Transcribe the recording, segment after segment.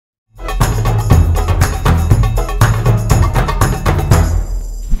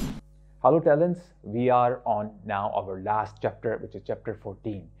Hello talents, we are on now our last chapter, which is chapter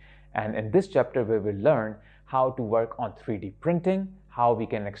 14. And in this chapter we will learn how to work on 3D printing, how we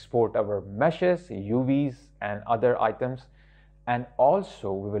can export our meshes, UVs and other items, and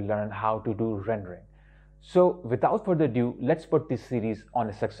also we will learn how to do rendering. So without further ado, let's put this series on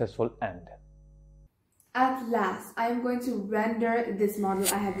a successful end. At last, I am going to render this model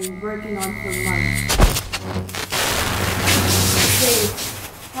I have been working on for months. Wait,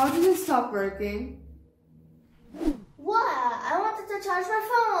 how did it stop working? What? I wanted to charge my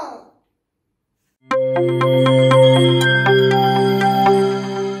phone.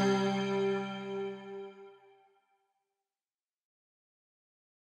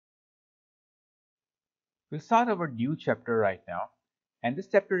 We'll start our new chapter right now, and this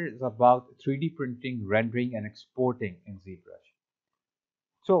chapter is about 3D printing, rendering, and exporting in ZBrush.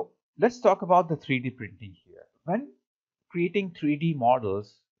 So let's talk about the 3D printing here. When creating 3D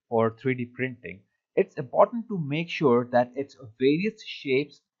models or 3D printing, it's important to make sure that its various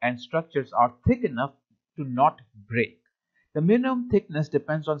shapes and structures are thick enough to not break. The minimum thickness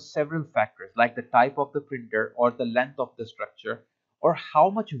depends on several factors like the type of the printer or the length of the structure or how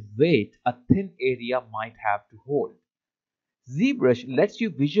much weight a thin area might have to hold. ZBrush lets you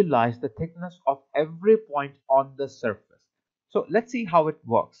visualize the thickness of every point on the surface. So let's see how it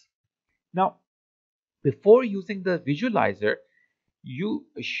works. Now, before using the visualizer, you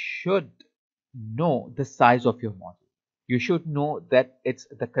should know the size of your model. You should know that it's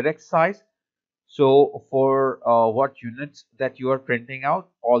the correct size. So for what units that you are printing out,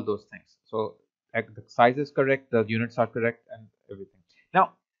 all those things. So like the size is correct, the units are correct, and everything.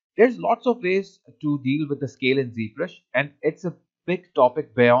 Now, there's lots of ways to deal with the scale in ZBrush, and it's a big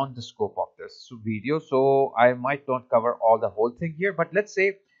topic beyond the scope of this video. So I might not cover all the whole thing here, but let's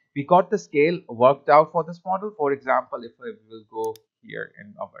say we got the scale worked out for this model. For example, if I will go here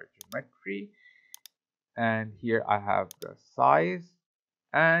in our geometry, and here I have the size,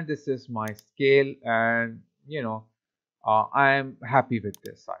 and this is my scale, and I am happy with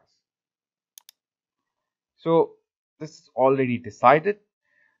this size. So this is already decided.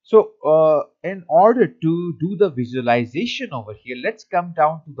 So in order to do the visualization over here, let's come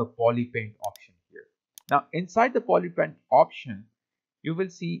down to the polypaint option here. Now inside the polypaint option, you will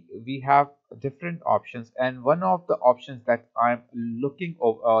see we have different options, and one of the options that I'm looking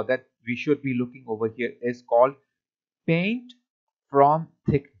over that we should be looking over here is called paint from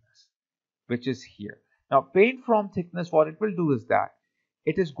thickness, which is here. Now paint from thickness, what it will do is that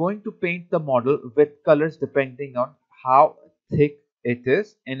it is going to paint the model with colors depending on how thick it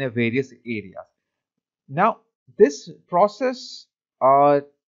is in a various areas. Now this process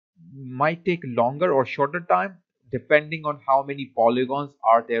might take longer or shorter time depending on how many polygons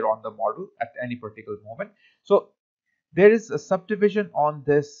are there on the model at any particular moment. So there is a subdivision on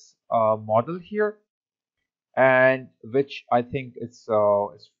this model here, and which I think is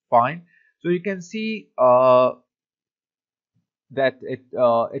fine. So you can see that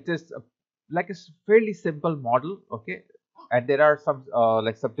it is like a fairly simple model, okay, and there are some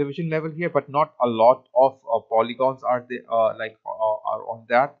like subdivision level here, but not a lot of polygons are there are on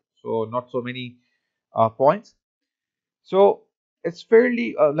that, so not so many points. So it's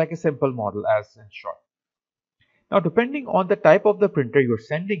fairly like a simple model as in short. Now, depending on the type of the printer you're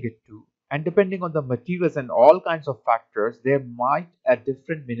sending it to, and depending on the materials and all kinds of factors, there might a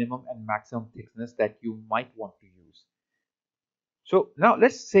different minimum and maximum thickness that you might want to use. So now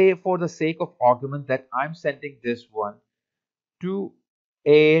let's say for the sake of argument that I'm sending this one to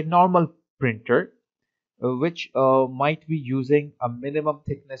a normal printer, which might be using a minimum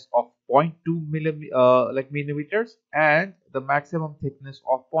thickness of 0.2 millimeters and the maximum thickness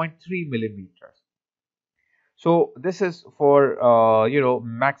of 0.3 millimeters. So this is for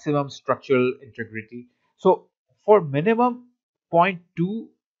maximum structural integrity. So for minimum 0.2,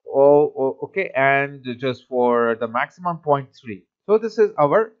 okay, and just for the maximum 0.3. So this is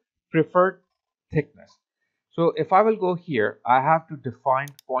our preferred thickness. So if I will go here, I have to define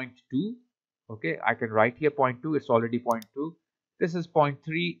 0.2. Okay, I can write here 0.2. It's already 0.2. This is 0.3.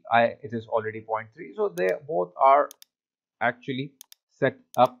 It is already 0.3. So they both are actually set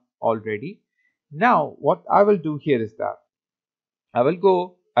up already. Now what I will do here is that I will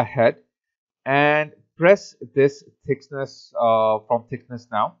go ahead and press this thickness from thickness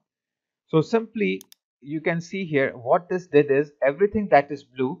now. So simply you can see here what this did is everything that is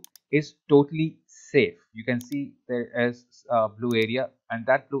blue is totally safe. You can see there is a blue area, and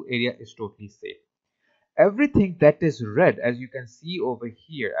that blue area is totally safe. Everything that is red, as you can see over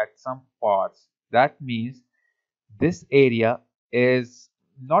here at some parts, that means this area is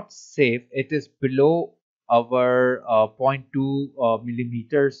not safe. It is below our zero point 0.2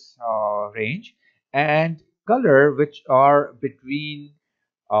 millimeters range, and color which are between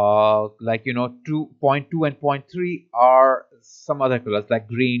like 2.2 and zero point 0.3 are some other colors like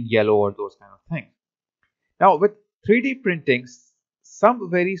green, yellow, or those kind of things. Now with 3D printing, some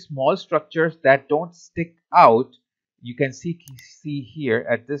very small structures that don't stick out, you can see here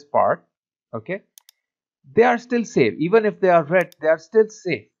at this part, okay, they are still safe. Even if they are red, they are still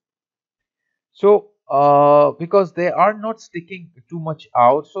safe. So because they are not sticking too much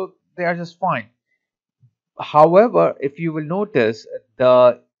out, so they are just fine. However, if you will notice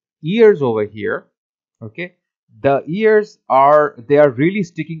the ears over here, okay, the ears are, they are really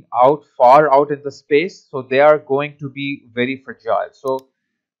sticking out far out in the space, so they are going to be very fragile. So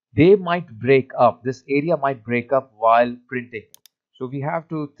they might break up. This area might break up while printing. So we have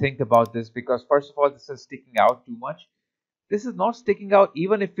to think about this, because first of all, this is sticking out too much. This is not sticking out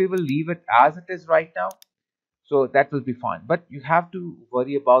even if we will leave it as it is right now. So that will be fine. But you have to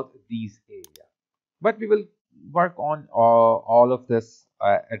worry about these areas. But we will work on all of this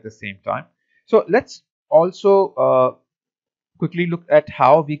at the same time. So let's also quickly look at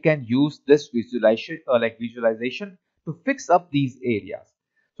how we can use this visualization to fix up these areas.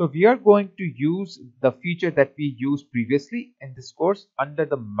 So we are going to use the feature that we used previously in this course under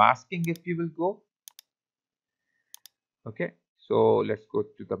the masking. If you will go, okay, so let's go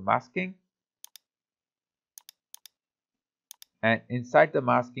to the masking, and inside the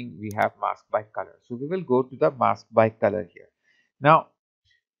masking we have mask by color. So we will go to the mask by color here. Now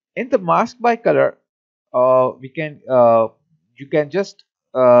in the mask by color, we can you can just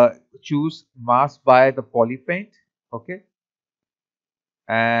choose mask by the poly paint, okay,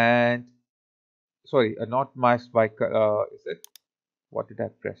 and sorry, not mask by is it, what did I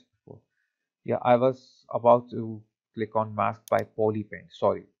press before? Yeah, I was about to click on mask by poly paint.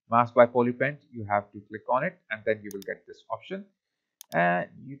 Sorry, mask by poly paint, you have to click on it and then you will get this option, and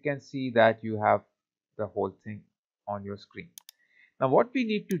you can see that you have the whole thing on your screen. Now what we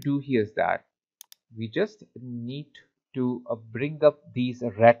need to do here is that we just need to bring up these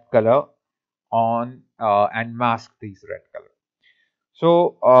red color on and mask these red color.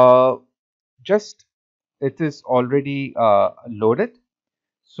 So just it is already loaded.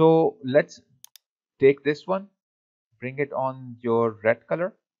 So let's take this one, bring it on your red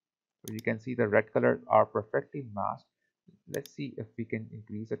color. So you can see the red color are perfectly masked. Let's see if we can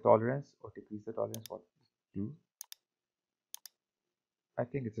increase the tolerance or decrease the tolerance. What to do? I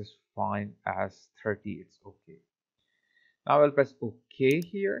think it is fine as 30. It's okay. Now I'll press OK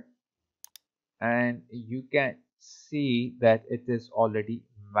here, and you can see that it is already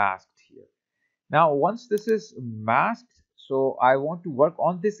masked here. Now once this is masked, so I want to work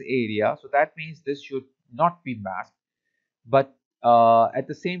on this area, so that means this should not be masked. But at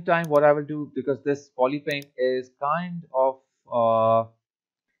the same time, what I will do, because this poly paint is kind of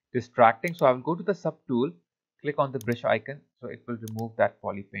distracting, so I will go to the sub tool, click on the brush icon, so it will remove that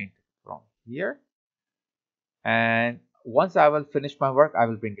poly paint from here. And once I will finish my work, I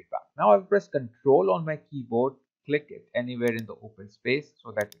will bring it back. Now I will press Control on my keyboard, click it anywhere in the open space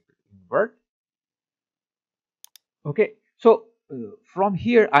so that it will invert. Okay, so from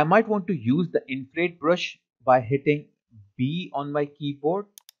here I might want to use the inflate brush by hitting B on my keyboard,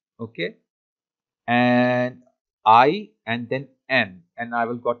 okay, and I and then N, and I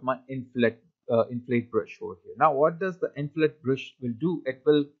will got my inflate brush over here. Now what does the inflate brush will do? It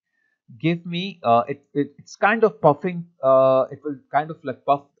will give me it's kind of puffing, it will kind of like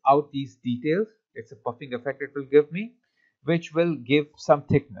puff out these details. It's a puffing effect it will give me, which will give some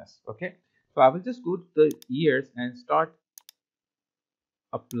thickness. Okay, so I will just go to the ears and start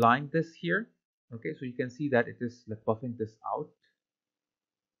applying this here. Okay, so you can see that it is like puffing this out.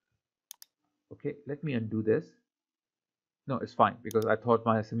 Okay, let me undo this. No, it's fine because I thought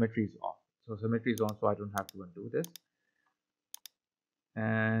my symmetry is off. So symmetry is on, so I don't have to undo this.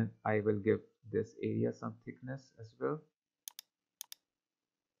 And I will give this area some thickness as well.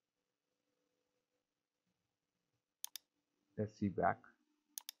 Let's see back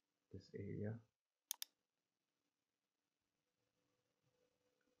this area.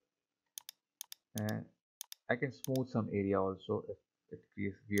 And I can smooth some area also if it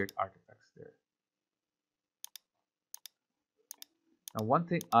creates weird artifacts there. Now one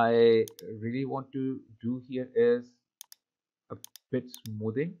thing I really want to do here is a bit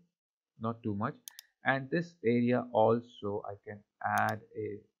smoothing, not too much. And this area also I can add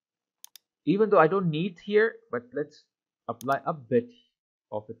a, even though I don't need here, but let's apply a bit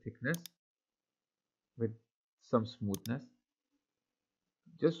of a thickness with some smoothness,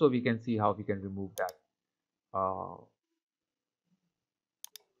 just so we can see how we can remove that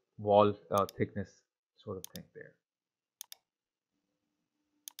wall thickness sort of thing there.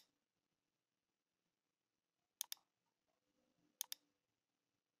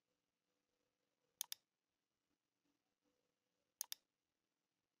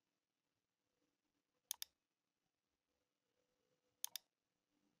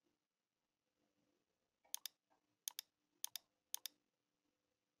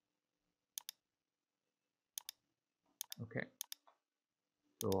 Okay,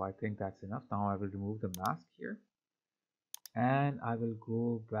 so I think that's enough. Now I will remove the mask here, and I will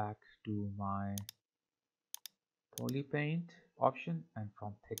go back to my poly paint option, and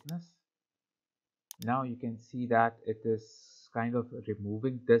from thickness, now you can see that it is kind of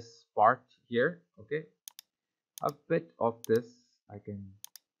removing this part here. Okay, a bit of this I can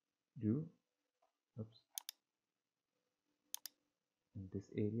do. Oops, in this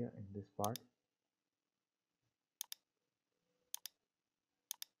area, in this part.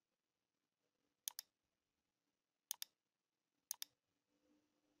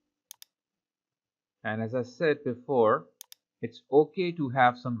 And as I said before, it's okay to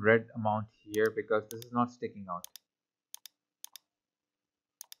have some red amount here because this is not sticking out.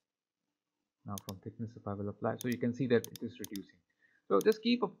 Now from thickness, if I will apply, so you can see that it is reducing. So just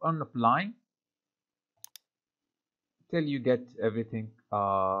keep on applying till you get everything,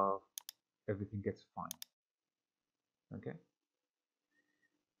 everything gets fine. Okay.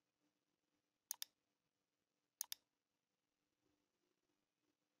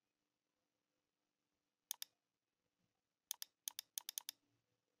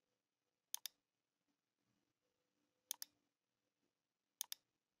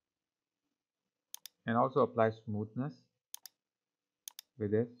 And also apply smoothness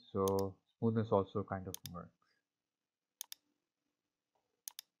with it. So smoothness also kind of works.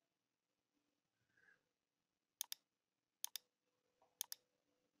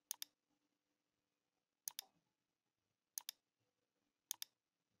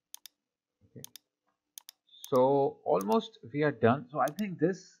 Okay. So almost we are done. So I think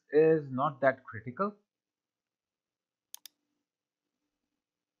this is not that critical.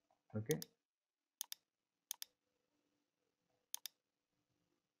 Okay.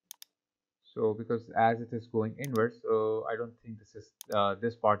 So because as it is going inwards, so I don't think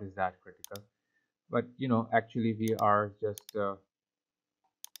this part is that critical. But you know, actually we are just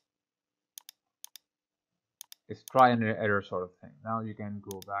it's try and error sort of thing. Now you can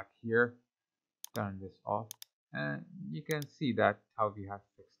go back here, turn this off, and you can see that how we have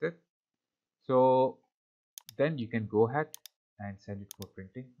fixed it. So then you can go ahead and send it for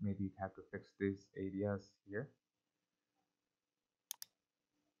printing. Maybe you have to fix these areas here.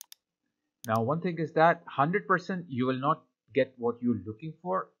 Now, one thing is that 100% you will not get what you're looking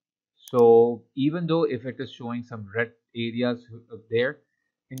for. So even though if it is showing some red areas there,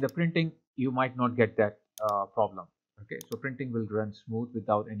 in the printing, you might not get that problem. Okay, so printing will run smooth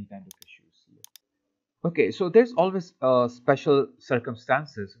without any kind of issues here. Okay, so there's always special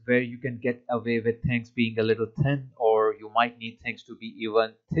circumstances where you can get away with things being a little thin, or you might need things to be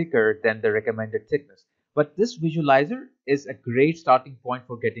even thicker than the recommended thickness. But this visualizer is a great starting point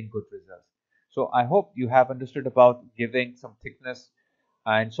for getting good results. So I hope you have understood about giving some thickness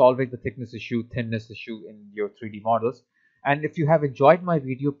and solving the thickness issue, thinness issue in your 3D models. And if you have enjoyed my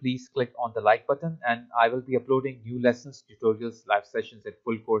video, please click on the like button, and I will be uploading new lessons, tutorials, live sessions, and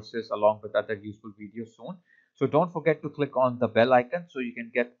full courses along with other useful videos soon. So don't forget to click on the bell icon so you can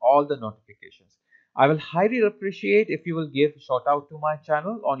get all the notifications. I will highly appreciate if you will give a shout out to my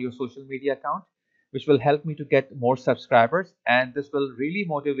channel on your social media account, which will help me to get more subscribers, and this will really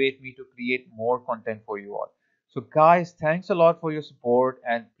motivate me to create more content for you all. So guys, thanks a lot for your support,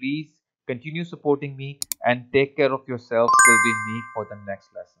 and please continue supporting me and take care of yourself till we meet for the next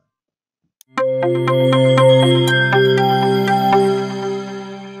lesson.